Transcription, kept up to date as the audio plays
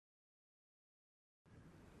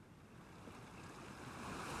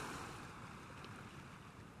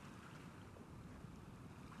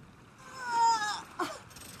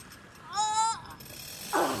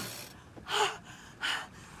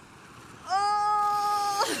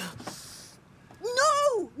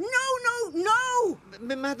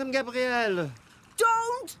Madame Gabrielle.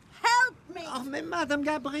 Don't help me! Oh, mais Madame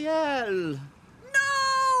Gabrielle.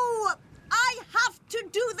 No! I have to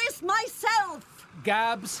do this myself!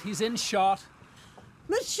 Gabs, he's in shot.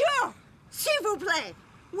 Monsieur, s'il vous plaît,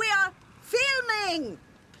 we are filming!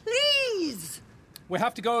 Please! We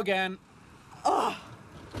have to go again. Oh.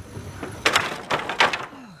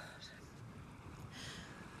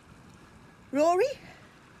 Rory?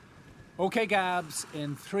 Okay, Gabs,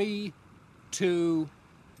 in 3, 2,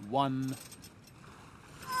 1.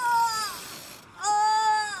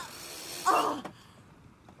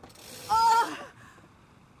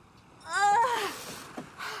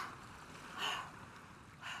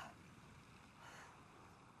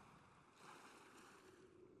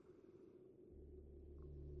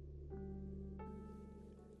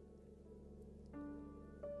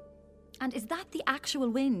 And is that the actual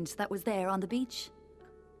wind that was there on the beach?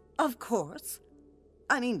 Of course.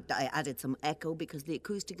 I mean, I added some echo because the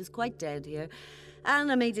acoustic is quite dead here.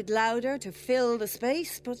 And I made it louder to fill the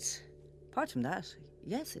space, but apart from that,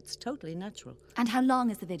 yes, it's totally natural. And how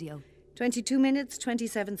long is the video? 22 minutes,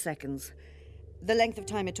 27 seconds. The length of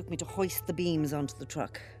time it took me to hoist the beams onto the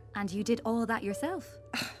truck. And you did all that yourself?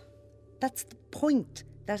 That's the point,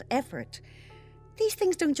 that effort. These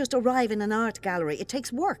things don't just arrive in an art gallery. It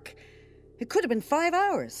takes work. It could have been 5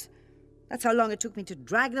 hours. That's how long it took me to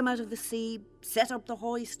drag them out of the sea, set up the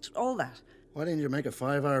hoist, all that. Why didn't you make a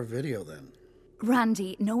 5-hour video then?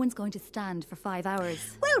 Randy, no one's going to stand for 5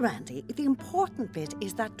 hours. Well, Randy, the important bit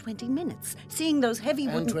is that 20 minutes. Seeing those heavy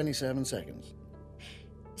wooden... And 27 seconds.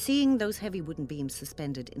 Seeing those heavy wooden beams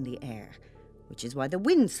suspended in the air, which is why the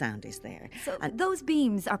wind sound is there. So those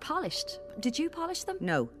beams are polished. Did you polish them?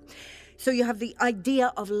 No. So you have the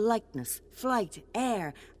idea of lightness, flight,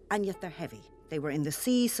 air, and yet they're heavy. They were in the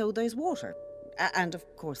sea, so there's water. And, of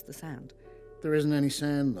course, the sand. There isn't any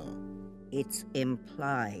sand, though. It's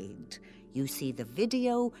implied. You see the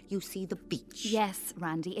video, you see the beach. Yes,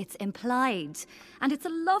 Randy, it's implied. And it's a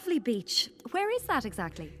lovely beach. Where is that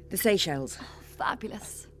exactly? The Seychelles. Oh,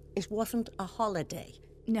 fabulous. It wasn't a holiday.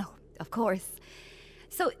 No, of course.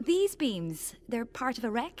 So these beams, they're part of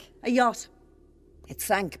a wreck? A yacht. It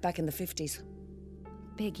sank back in the 50s.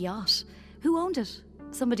 Big yacht. Who owned it?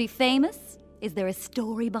 Somebody famous? Is there a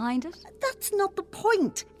story behind it? That's not the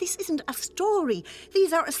point. This isn't a story.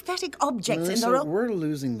 These are aesthetic objects in their own... We're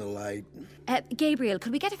losing the light. Gabriel,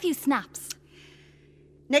 could we get a few snaps?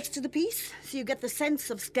 Next to the piece, so you get the sense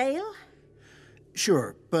of scale?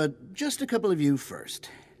 Sure, but just a couple of you first.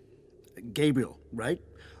 Gabriel, right?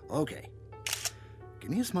 Okay.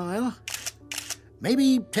 Give me a smile.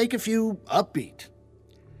 Maybe take a few upbeat.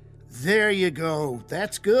 There you go.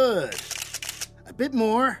 That's good. A bit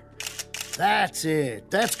more. That's it.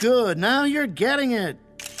 That's good. Now you're getting it.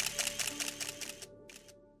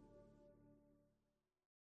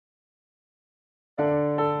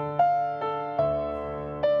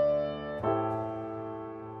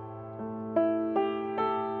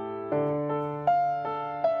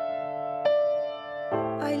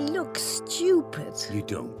 I look stupid. You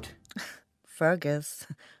don't. Fergus,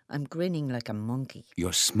 I'm grinning like a monkey.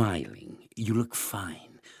 You're smiling. You look fine.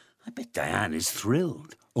 I bet Diane is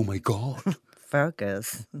thrilled. Oh, my God.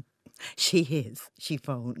 Fergus. She is. She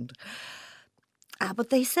phoned.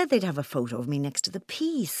 But they said they'd have a photo of me next to the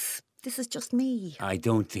piece. This is just me. I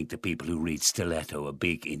don't think the people who read Stiletto are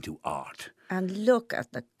big into art. And look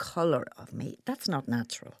at the colour of me. That's not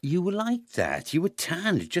natural. You were like that. You were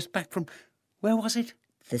tanned just back from... Where was it?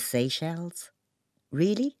 The Seychelles.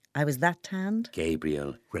 Really? I was that tanned?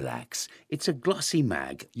 Gabriel, relax. It's a glossy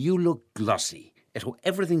mag. You look glossy.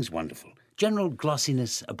 Everything's wonderful. General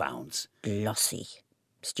glossiness abounds. Glossy.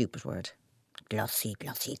 Stupid word. Glossy,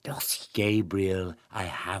 glossy, glossy. Gabriel, I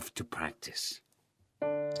have to practice.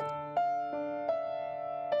 Oh,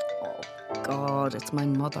 God, it's my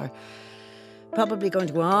mother. Probably going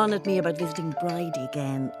to go on at me about visiting Bridie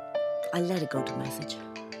again. I'll let it go to message.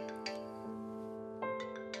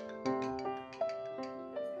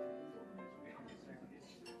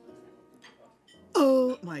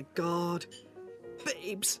 Oh, my God.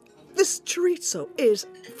 Babes, this chorizo is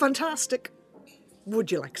fantastic.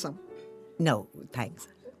 Would you like some? No, thanks.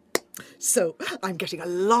 So, I'm getting a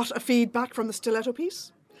lot of feedback from the Stiletto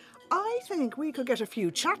piece. I think we could get a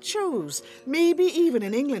few chat shows, maybe even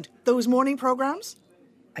in England. Those morning programmes.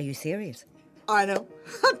 Are you serious? I know.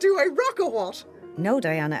 Do I rock or what? No,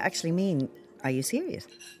 Diana, I actually mean, are you serious?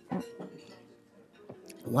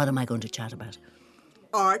 What am I going to chat about?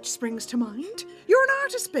 Art springs to mind. You're an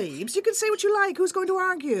artist, babes. You can say what you like. Who's going to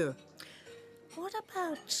argue? What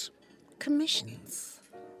about commissions?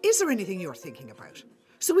 Is there anything you're thinking about?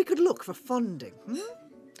 So we could look for funding,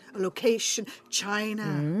 a location.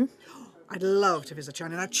 China. I'd love to visit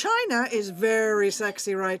China. Now, China is very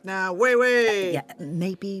sexy right now. Way. Yeah,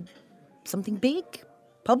 maybe something big,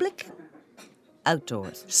 public,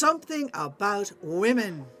 outdoors. Something about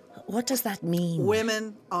women. What does that mean?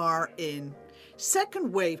 Women are in.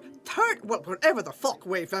 Second wave, third, well, whatever the fuck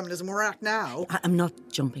wave feminism we're at now. I'm not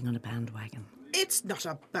jumping on a bandwagon. It's not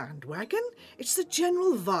a bandwagon. It's the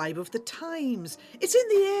general vibe of the times. It's in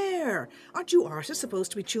the air. Aren't you artists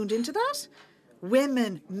supposed to be tuned into that?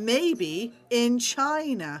 Women, maybe, in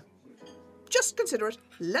China. Just consider it.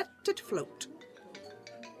 Let it float.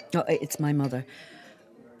 Oh, it's my mother.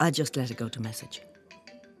 I just let it go to message.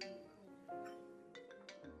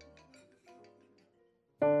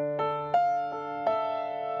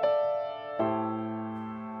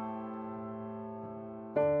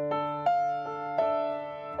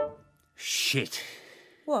 Shit.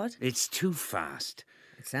 What? It's too fast.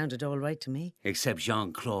 It sounded all right to me. Except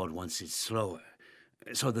Jean-Claude wants it slower,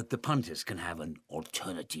 so that the punters can have an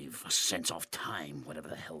alternative, a sense of time, whatever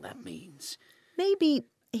the hell that means. Maybe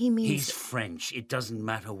he means... He's French. It doesn't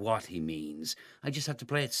matter what he means. I just have to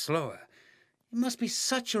play it slower. It must be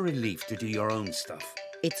such a relief to do your own stuff.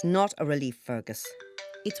 It's not a relief, Fergus.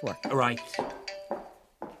 It's work. Right.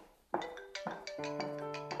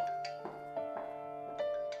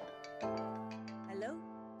 Hello?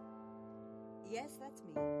 Yes, that's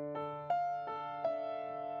me.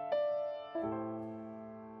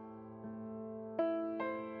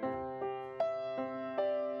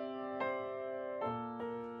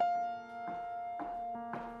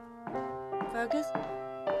 Fergus?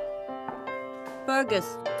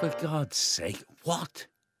 Fergus, For God's sake, what?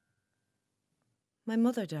 my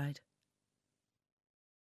mother died.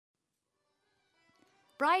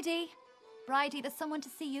 Bridie, there's someone to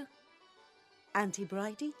see you. Auntie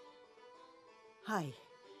Bridie? Hi.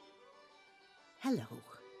 Hello.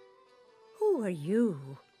 Who are you?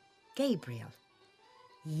 Gabriel.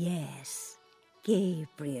 Yes,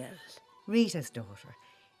 Gabriel. Rita's daughter.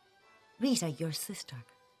 Rita, your sister.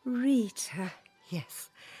 Rita. Yes.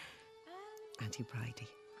 Auntie Bridie.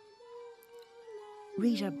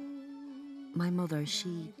 Rita, my mother,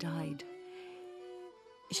 she died.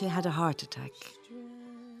 She had a heart attack.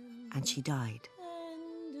 And she died.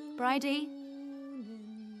 Bridie?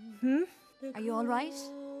 Are you all right?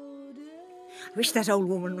 I wish that old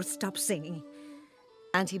woman would stop singing.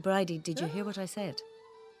 Auntie Bridie, did you hear what I said?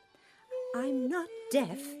 I'm not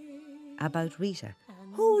deaf. About Rita.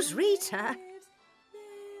 Who's Rita?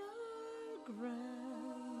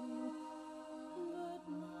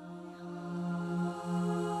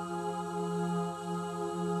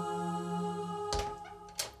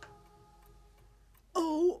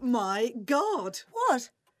 Oh my God. What?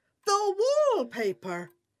 The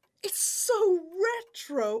wallpaper. It's so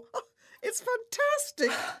retro. Oh, it's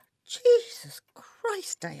fantastic. Jesus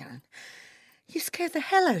Christ, Diane. You scared the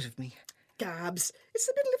hell out of me. Gabs, it's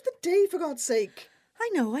the middle of the day, for God's sake. I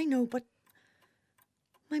know, but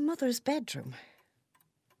my mother's bedroom.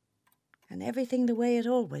 And everything the way it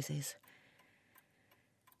always is.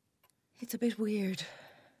 It's a bit weird.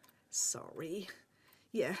 Sorry.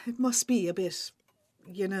 Yeah, it must be a bit,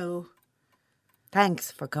 you know.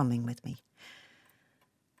 Thanks for coming with me.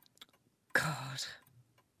 God,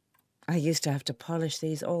 I used to have to polish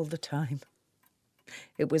these all the time.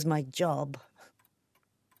 It was my job.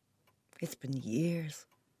 It's been years.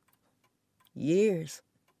 Years.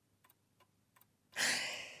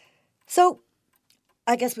 So,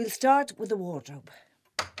 I guess we'll start with the wardrobe.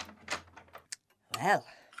 Well,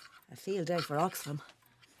 a field day for Oxfam.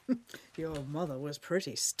 Your mother was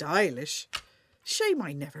pretty stylish. Shame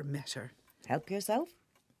I never met her. Help yourself.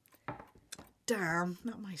 Damn,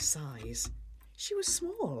 not my size. She was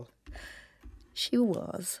small. She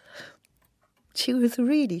was. She was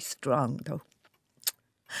really strong, though.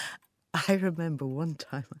 I remember one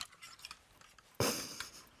time.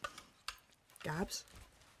 Gabs?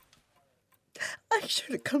 I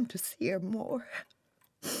should have come to see her more.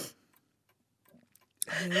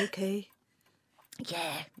 Are you okay?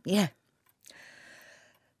 Yeah.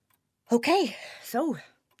 Okay, so,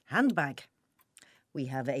 handbag. We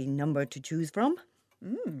have a number to choose from.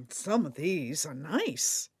 Some of these are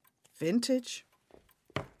nice. Vintage.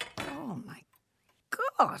 Oh, my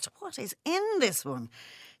God, what is in this one?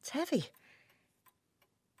 It's heavy.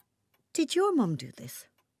 Did your mum do this?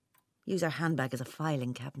 Use her handbag as a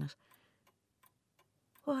filing cabinet?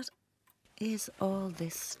 What is all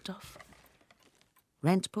this stuff?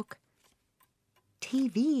 Rent book?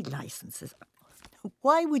 TV licenses?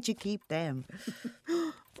 Why would you keep them?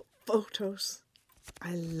 Photos.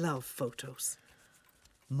 I love photos.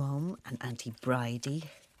 Mum and Auntie Bridie.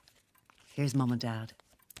 Here's Mum and Dad.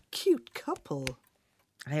 cute couple.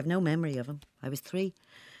 I have no memory of him. I was 3.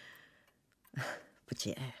 But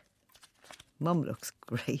yeah, Mum looks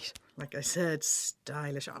great. Like I said,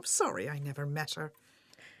 stylish. I'm sorry I never met her.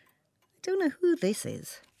 I don't know who this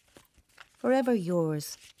is. Forever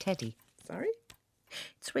yours, Teddy. Sorry?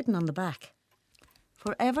 It's written on the back.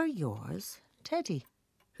 Forever yours, Teddy.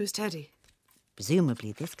 Who's Teddy?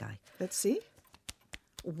 Presumably this guy. Let's see.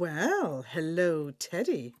 Well, hello,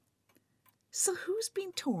 Teddy. So who's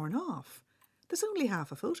been torn off? There's only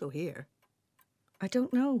half a photo here. I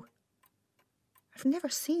don't know. I've never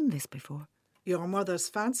seen this before. Your mother's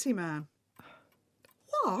fancy man.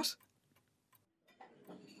 What?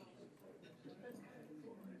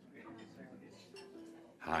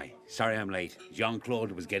 Hi. Sorry I'm late.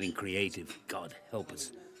 Jean-Claude was getting creative. God help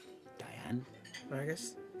us. Diane?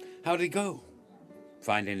 Fergus? How'd it go?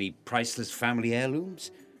 Find any priceless family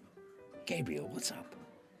heirlooms? Gabriel, what's up?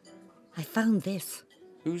 I found this.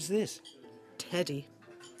 Who's this? Teddy.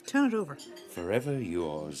 Turn it over. Forever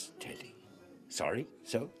yours, Teddy. Sorry,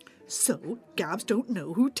 so? So, Gabs don't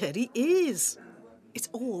know who Teddy is. It's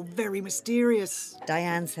all very mysterious.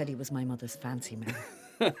 Diane said he was my mother's fancy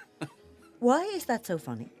man. Why is that so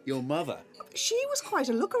funny? Your mother? She was quite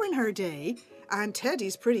a looker in her day, and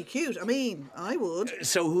Teddy's pretty cute. I mean, I would.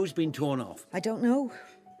 So who's been torn off? I don't know.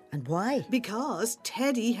 And why? Because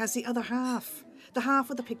Teddy has the other half. The half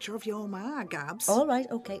with the picture of your ma, Gabs. All right,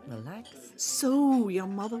 okay, relax. So, your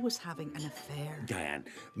mother was having an affair. Diane,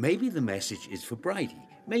 maybe the message is for Bridie.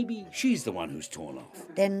 Maybe she's the one who's torn off.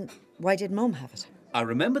 Then why did Mum have it? I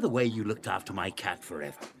remember the way you looked after my cat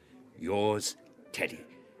forever. Yours, Teddy.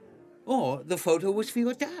 Or the photo was for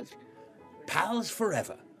your dad. Pals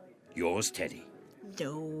forever. Yours, Teddy.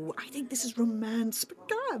 No, I think this is romance. But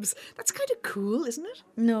Gabs, that's kind of cool, isn't it?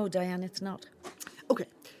 No, Diane, it's not. Okay,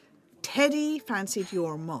 Teddy fancied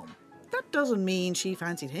your mum. That doesn't mean she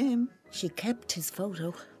fancied him. She kept his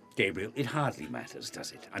photo. Gabriel, it hardly matters,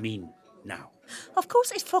 does it? I mean, now. Of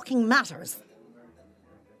course it fucking matters.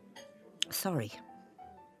 Sorry.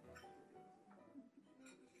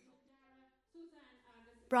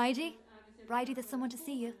 Bridie? Bridie, there's someone to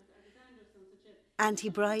see you. Auntie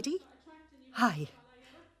Bridie? Hi.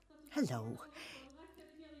 Hello.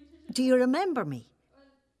 Do you remember me?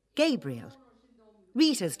 Gabriel.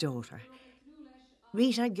 Rita's daughter.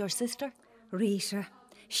 Rita, your sister? Rita,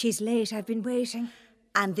 she's late. I've been waiting.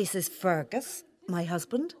 And this is Fergus, my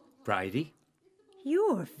husband. Bridie?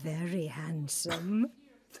 You're very handsome.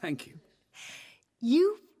 Thank you.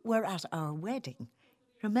 You were at our wedding,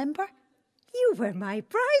 remember? You were my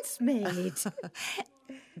bridesmaid.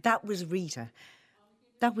 That was Rita.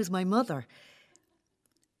 That was my mother.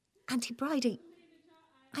 Auntie Bridie,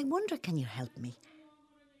 I wonder, can you help me?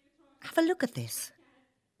 Have a look at this.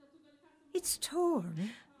 It's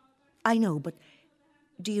torn. I know, but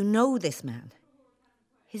do you know this man?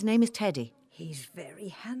 His name is Teddy. He's very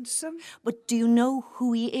handsome. But do you know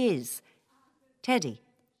who he is? Teddy.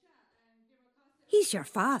 He's your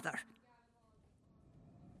father.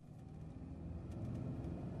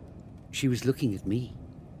 She was looking at me.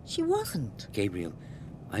 She wasn't. Gabriel,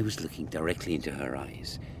 I was looking directly into her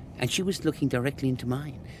eyes, and she was looking directly into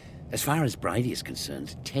mine. As far as Bridie is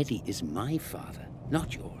concerned, Teddy is my father,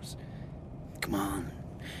 not yours. Come on.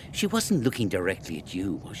 She wasn't looking directly at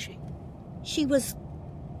you, was she? She was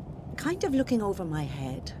kind of looking over my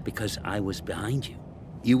head. Because I was behind you.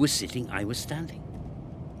 You were sitting, I was standing.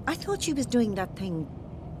 I thought she was doing that thing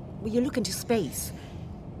where you look into space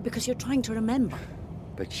because you're trying to remember.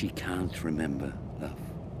 But she can't remember, love.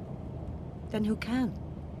 Then who can?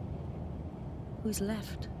 Who's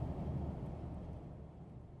left?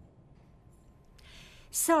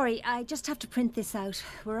 Sorry, I just have to print this out.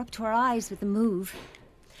 We're up to our eyes with the move.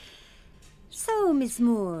 So, Miss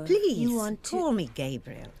Moore, Please, you want to... call me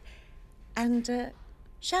Gabriel. And,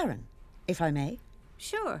 Sharon, if I may.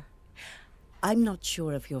 Sure. I'm not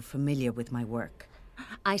sure if you're familiar with my work.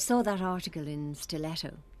 I saw that article in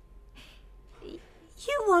Stiletto.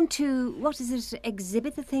 You want to, what is it,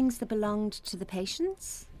 exhibit the things that belonged to the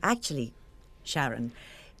patients? Actually, Sharon,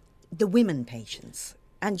 the women patients,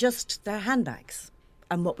 and just their handbags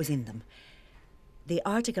and what was in them. The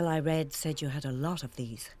article I read said you had a lot of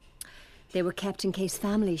these. They were kept in case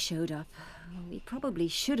families showed up. We probably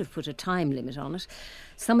should have put a time limit on it.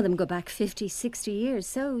 Some of them go back 50, 60 years,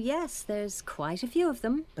 so yes, there's quite a few of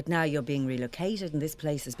them. But now you're being relocated and this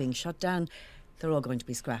place is being shut down. They're all going to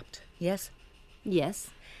be scrapped, yes? Yes.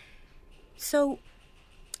 So,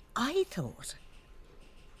 I thought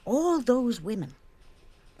all those women,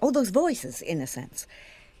 all those voices, in a sense,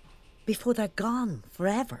 before they're gone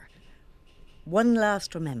forever, one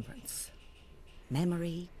last remembrance.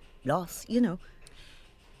 Memory, loss, you know.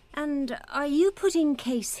 And are you putting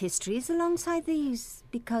case histories alongside these?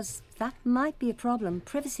 Because that might be a problem,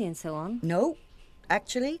 privacy and so on. No,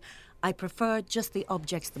 actually, I prefer just the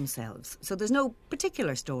objects themselves, so there's no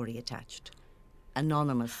particular story attached.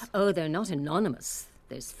 Anonymous. Oh, they're not anonymous.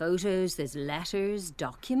 There's photos, there's letters,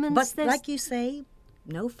 documents. But there's... like you say,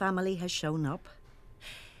 no family has shown up.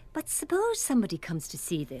 But suppose somebody comes to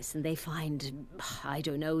see this and they find, I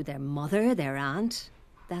don't know, their mother, their aunt.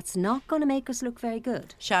 That's not going to make us look very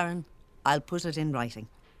good. Sharon, I'll put it in writing.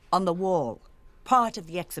 On the wall. Part of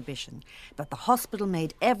the exhibition. That the hospital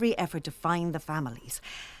made every effort to find the families.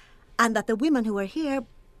 And that the women who are here,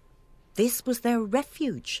 this was their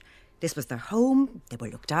refuge. This was their home. They were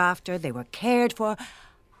looked after. They were cared for.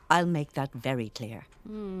 I'll make that very clear.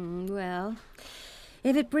 Well,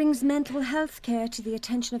 if it brings mental health care to the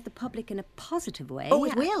attention of the public in a positive way... Oh,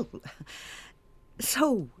 it will.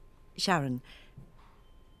 So, Sharon,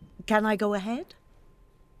 can I go ahead?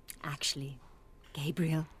 Actually,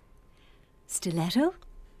 Gabriel, Stiletto,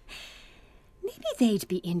 maybe they'd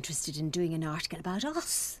be interested in doing an article about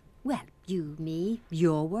us. Well, you, me,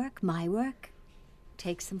 your work, my work.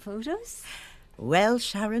 Take some photos? Well,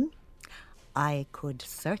 Sharon, I could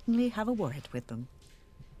certainly have a word with them.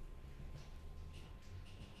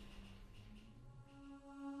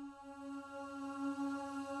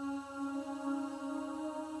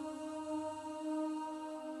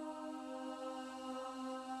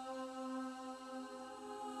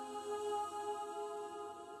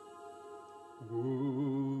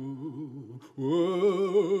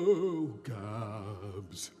 Whoa,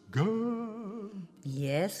 Gabs.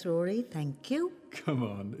 Yes, Rory, thank you. Come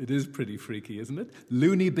on, it is pretty freaky, isn't it?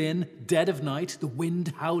 Loony bin, dead of night, the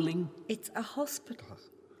wind howling. It's a hospital.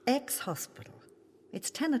 Ex-hospital.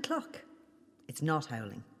 It's 10 o'clock. It's not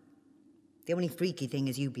howling. The only freaky thing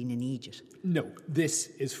is you being in Egypt. No, this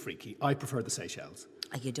is freaky. I prefer the Seychelles.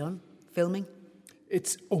 Are you done filming?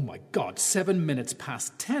 It's, oh my God, 7 minutes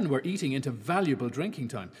past 10. We're eating into valuable drinking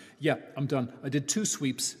time. Yeah, I'm done. I did 2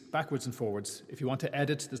 sweeps, backwards and forwards. If you want to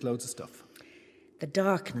edit, there's loads of stuff. The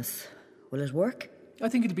darkness. Will it work? I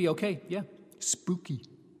think it'll be okay, yeah. Spooky.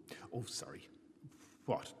 Oh, sorry.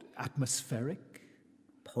 What? Atmospheric?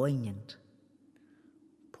 Poignant.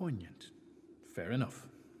 Poignant. Fair enough.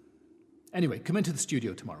 Anyway, come into the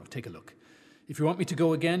studio tomorrow. Take a look. If you want me to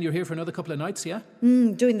go again, you're here for another couple of nights, yeah?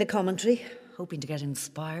 Doing the commentary. Hoping to get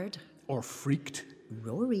inspired. Or freaked.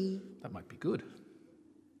 Rory. That might be good.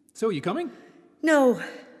 So, are you coming? No.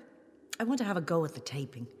 I want to have a go at the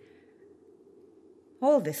taping.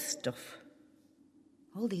 All this stuff.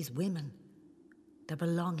 All these women. Their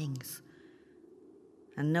belongings.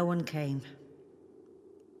 And no one came.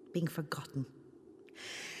 Being forgotten.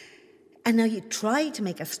 And now you try to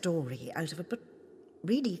make a story out of it, but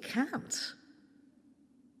really you can't.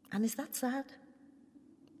 And is that sad?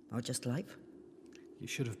 Or just life? You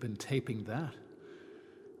should have been taping that.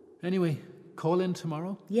 Anyway, call in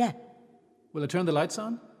tomorrow? Yeah. Will I turn the lights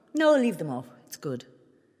on? No, leave them off. It's good.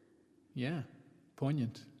 Yeah,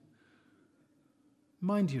 poignant.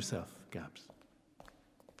 Mind yourself, Gabs.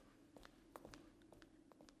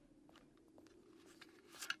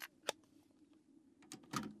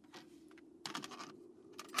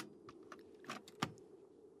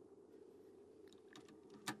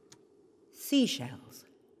 Seashells.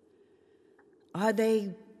 Are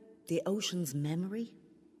they the ocean's memory?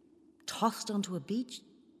 Tossed onto a beach?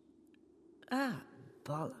 Ah,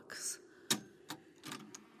 bollocks.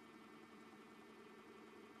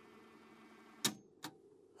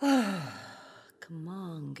 Come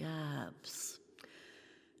on, Gabs.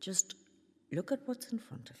 Just look at what's in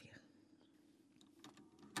front of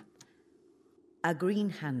you. A green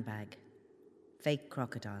handbag. Fake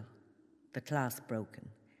crocodile. The clasp broken.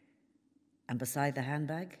 And beside the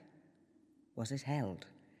handbag, what it held.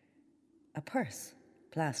 A purse,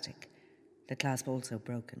 plastic, the clasp also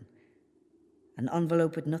broken. An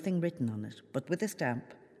envelope with nothing written on it, but with a stamp,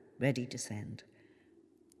 ready to send.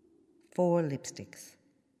 4 lipsticks,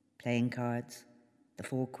 playing cards, the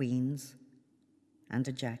 4 queens, and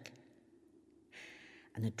a jack.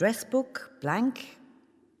 An address book, blank.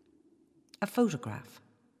 A photograph.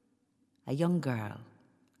 A young girl,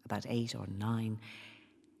 about 8 or 9,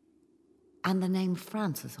 and the name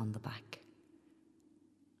Frances on the back.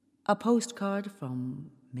 A postcard from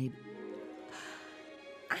maybe...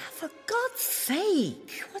 Ah, for God's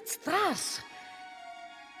sake, what's that?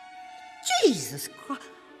 Jesus Christ.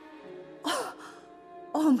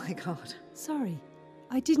 Oh my God. Sorry,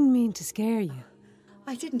 I didn't mean to scare you.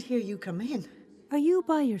 I didn't hear you come in. Are you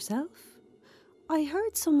by yourself? I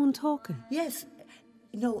heard someone talking. Yes.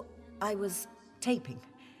 No, I was taping.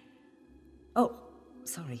 Oh,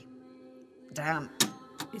 sorry. Damn.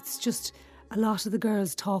 It's just a lot of the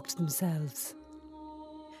girls talk to themselves.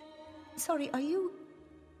 Sorry, are you...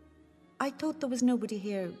 I thought there was nobody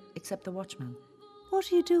here except the watchman.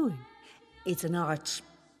 What are you doing? It's an art,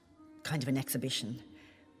 kind of an exhibition.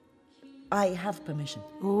 I have permission.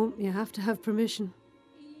 Oh, you have to have permission.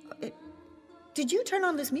 Did you turn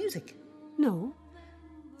on this music? No.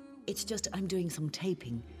 It's just I'm doing some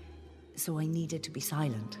taping, so I needed to be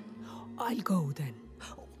silent. I'll go then.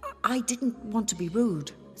 I didn't want to be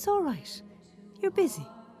rude. It's all right. You're busy.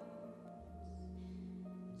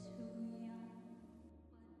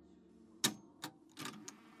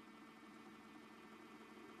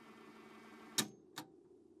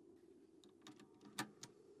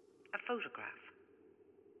 A photograph.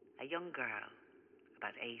 A young girl,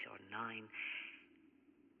 about 8 or 9,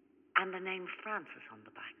 and the name Frances on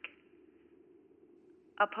the back.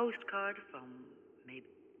 A postcard from maybe...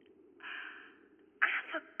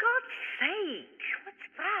 for God's sake, what's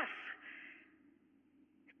that?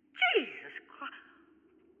 Jesus Christ.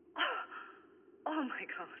 Oh my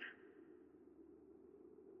God.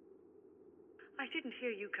 I didn't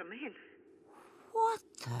hear you come in. What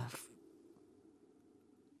the...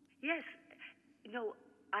 Yes. No,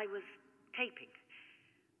 I was taping.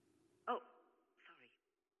 Oh, sorry.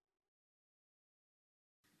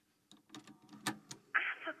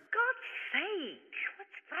 For God's sake,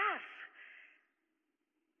 what's that?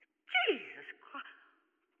 Jesus Christ.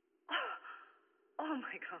 Oh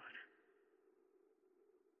my God.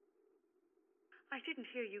 I didn't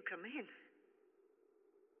hear you come in.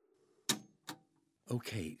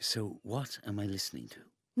 Okay, so what am I listening to?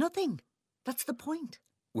 Nothing. That's the point.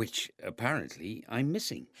 Which, apparently, I'm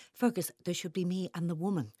missing. Fergus, there should be me and the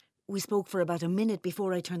woman. We spoke for about a minute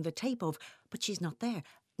before I turned the tape off, but she's not there.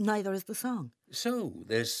 Neither is the song. So,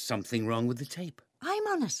 there's something wrong with the tape. I'm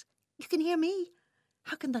on it. You can hear me.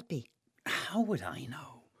 How can that be? How would I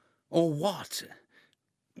know? Or what?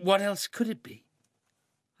 What else could it be?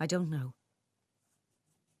 I don't know.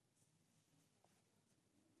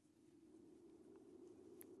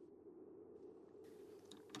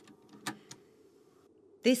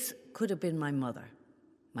 This could have been my mother,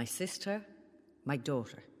 my sister, my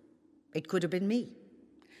daughter. It could have been me.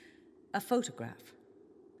 A photograph.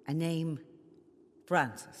 A name,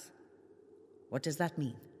 Frances. What does that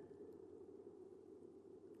mean?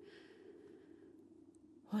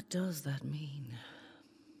 What does that mean?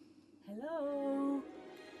 Hello?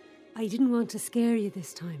 I didn't want to scare you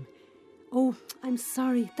this time. Oh, I'm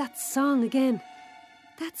sorry. That song again.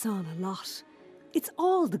 That's on a lot. It's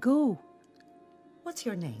all the go. What's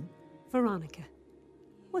your name? Veronica.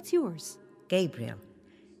 What's yours? Gabriel.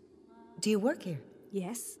 Do you work here?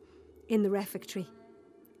 Yes, in the refectory.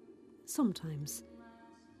 Sometimes.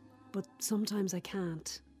 But sometimes I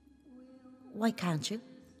can't. Why can't you?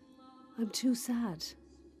 I'm too sad.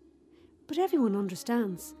 But everyone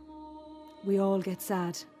understands. We all get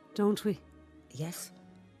sad, don't we? Yes.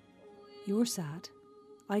 You're sad.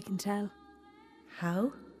 I can tell.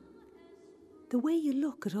 How? The way you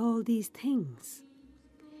look at all these things.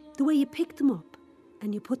 The way you pick them up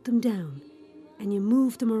and you put them down and you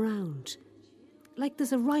move them around. Like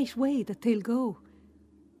there's a right way that they'll go.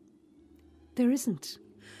 There isn't.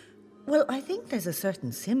 Well, I think there's a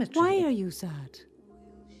certain symmetry. Why are you sad?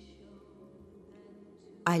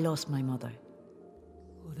 I lost my mother.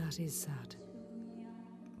 Oh, that is sad.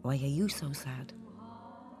 Why are you so sad?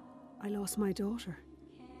 I lost my daughter.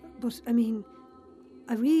 But, I mean,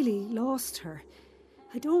 I really lost her.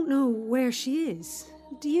 I don't know where she is.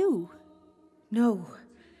 Do you? No.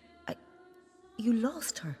 You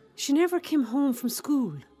lost her? She never came home from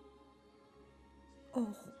school.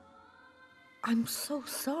 Oh, I'm so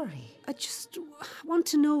sorry. I just want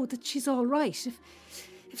to know that she's all right.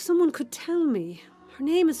 If someone could tell me. Her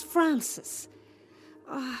name is Frances.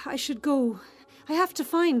 I should go. I have to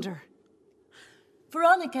find her.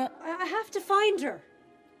 Veronica! I have to find her.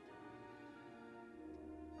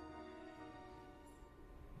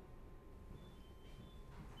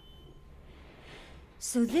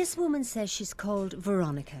 So this woman says she's called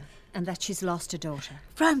Veronica and that she's lost a daughter.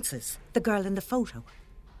 Frances, the girl in the photo.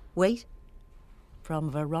 Wait. From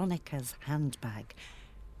Veronica's handbag.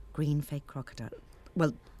 Green fake crocodile.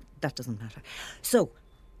 Well, that doesn't matter. So,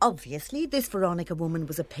 obviously, this Veronica woman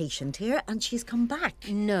was a patient here and she's come back.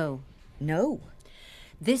 No. No?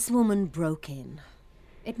 This woman broke in.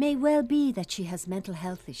 It may well be that she has mental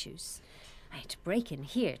health issues. I had to break in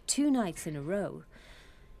here 2 nights in a row.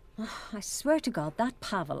 Oh, I swear to God, that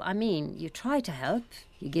Pavel, I mean, you try to help.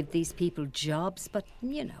 You give these people jobs, but,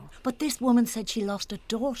 you know. But this woman said she lost a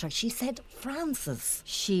daughter. She said Frances.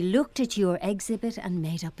 She looked at your exhibit and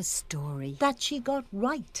made up a story. That she got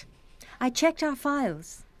right. I checked our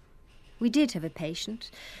files. We did have a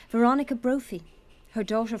patient, Veronica Brophy. Her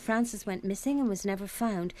daughter Frances went missing and was never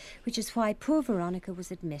found, which is why poor Veronica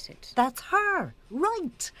was admitted. That's her,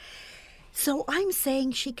 right. So I'm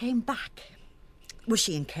saying she came back. Was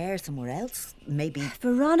she in care somewhere else? Maybe.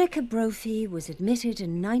 Veronica Brophy was admitted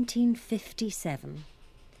in 1957,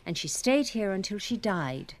 and she stayed here until she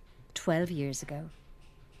died 12 years ago.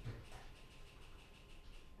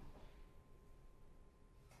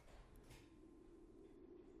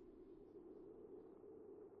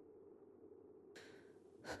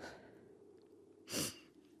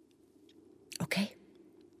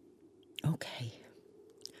 Okay.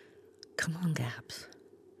 Come on, Gabs.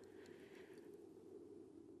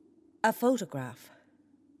 A photograph.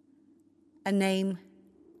 A name.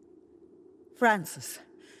 Frances.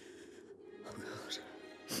 Oh, God.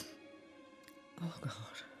 Oh, God.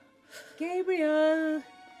 Gabriel!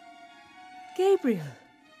 Gabriel!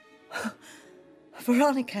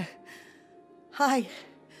 Veronica. Hi.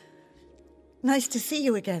 Nice to see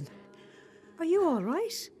you again. Are you all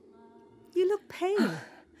right? You look pale.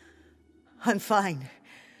 I'm fine.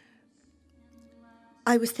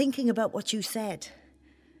 I was thinking about what you said.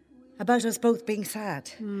 About us both being sad.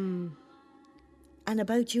 And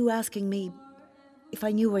about you asking me if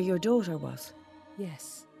I knew where your daughter was.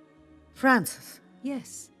 Yes. Frances.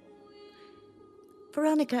 Yes.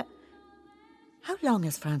 Veronica, how long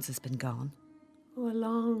has Frances been gone? Oh, a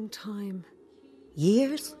long time.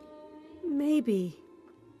 Years? Maybe.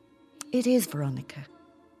 It is, Veronica.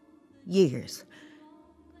 Years.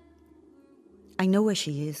 I know where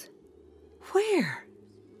she is. Where?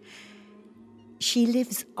 She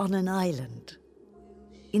lives on an island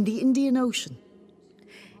in the Indian Ocean.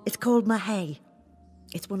 It's called Mahé.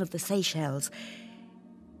 It's one of the Seychelles.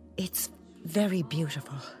 It's very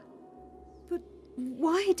beautiful. But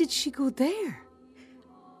why did she go there?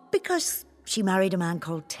 Because she married a man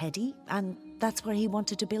called Teddy, and that's where he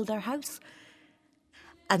wanted to build their house.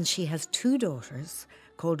 And she has 2 daughters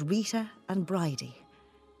called Rita and Bridie.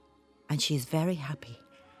 And she is very happy.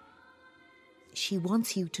 She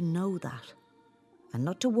wants you to know that and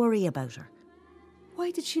not to worry about her.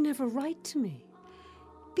 Why did she never write to me?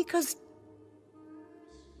 Because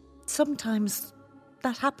sometimes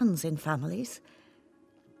that happens in families.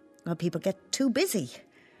 Well, people get too busy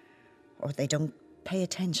or they don't pay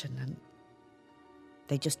attention and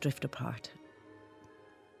they just drift apart.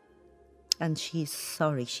 And she's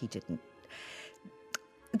sorry she didn't.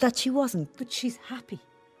 That she wasn't. But she's happy.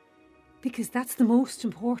 Because that's the most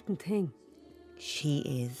important thing. She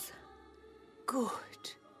is.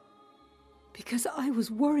 Good. Because I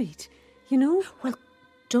was worried, you know? Well,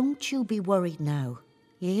 don't you be worried now.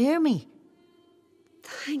 You hear me?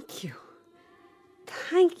 Thank you.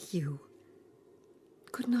 Thank you.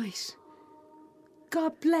 Good night.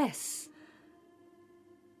 God bless.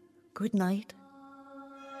 Good night.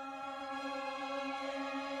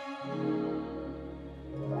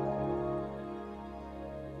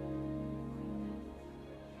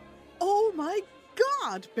 Oh my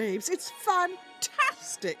God, babes, it's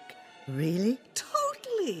fantastic. Really?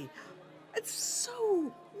 Totally. It's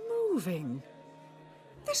so moving.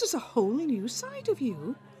 This is a whole new side of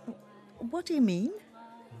you. What do you mean?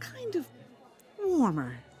 Kind of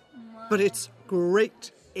warmer. But it's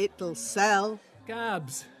great. It'll sell.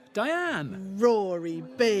 Gabs, Diane. Rory,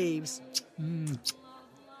 babes.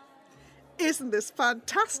 Isn't this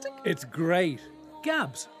fantastic? It's great.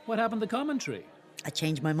 Gabs, what happened to commentary? I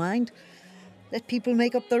changed my mind. Let people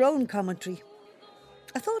make up their own commentary.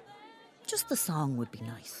 I thought just the song would be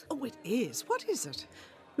nice. Oh, it is. What is it?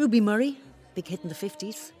 Ruby Murray, big hit in the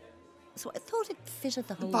 50s. So I thought it fitted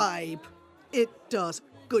the whole... Vibe. It does.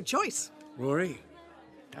 Good choice. Rory.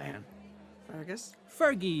 Diane. Fergus.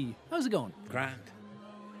 Fergie, how's it going? Grand.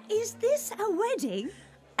 Is this a wedding?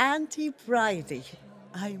 Auntie Bridie,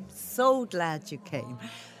 I'm so glad you came.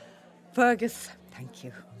 Fergus, thank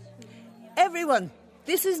you. Everyone,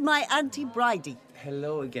 this is my Auntie Bridie.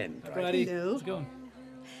 Hello again. Bridie, Hello. how's it going?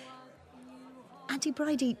 Auntie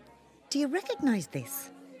Bridie, do you recognise this?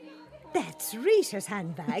 That's Rita's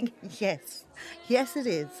handbag. Yes, yes it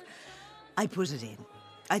is. I put it in.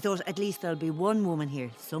 I thought at least there'll be one woman here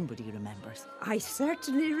somebody remembers. I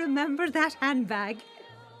certainly remember that handbag.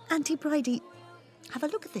 Auntie Bridie, have a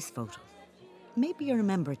look at this photo. Maybe you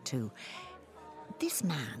remember it too. This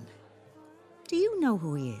man, do you know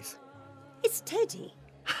who he is? It's Teddy.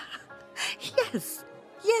 Yes,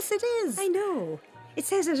 yes it is. I know. It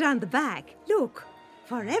says it on the back. Look,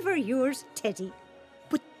 forever yours, Teddy.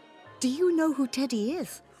 But do you know who Teddy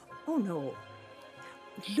is? Oh, no.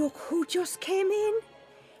 Look who just came in.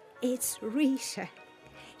 It's Rita.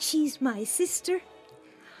 She's my sister.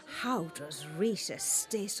 How does Rita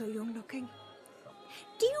stay so young looking?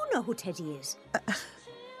 Do you know who Teddy is?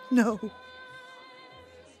 No.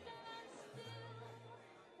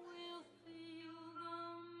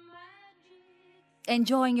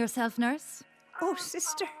 Enjoying yourself, nurse? Oh,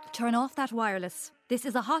 sister. Turn off that wireless. This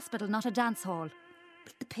is a hospital, not a dance hall.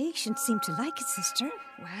 But the patients seem to like it, sister.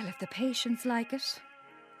 Well, if the patients like it.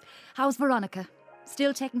 How's Veronica?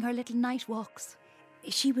 Still taking her little night walks?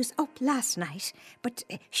 She was up last night, but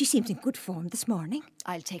she seems in good form this morning.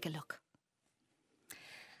 I'll take a look.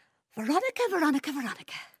 Veronica, Veronica,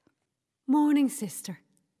 Veronica. Morning, sister.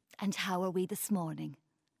 And how are we this morning?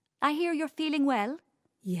 I hear you're feeling well.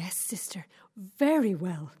 Yes, sister. Very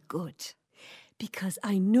well. Good. Because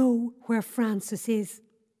I know where Frances is.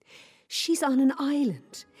 She's on an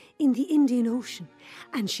island in the Indian Ocean,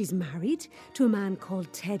 and she's married to a man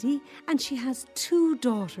called Teddy, and she has 2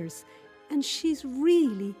 daughters, and she's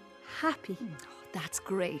really happy. Oh, that's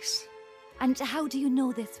great. And how do you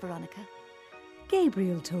know this, Veronica?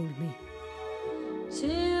 Gabriel told me.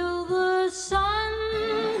 Till the sun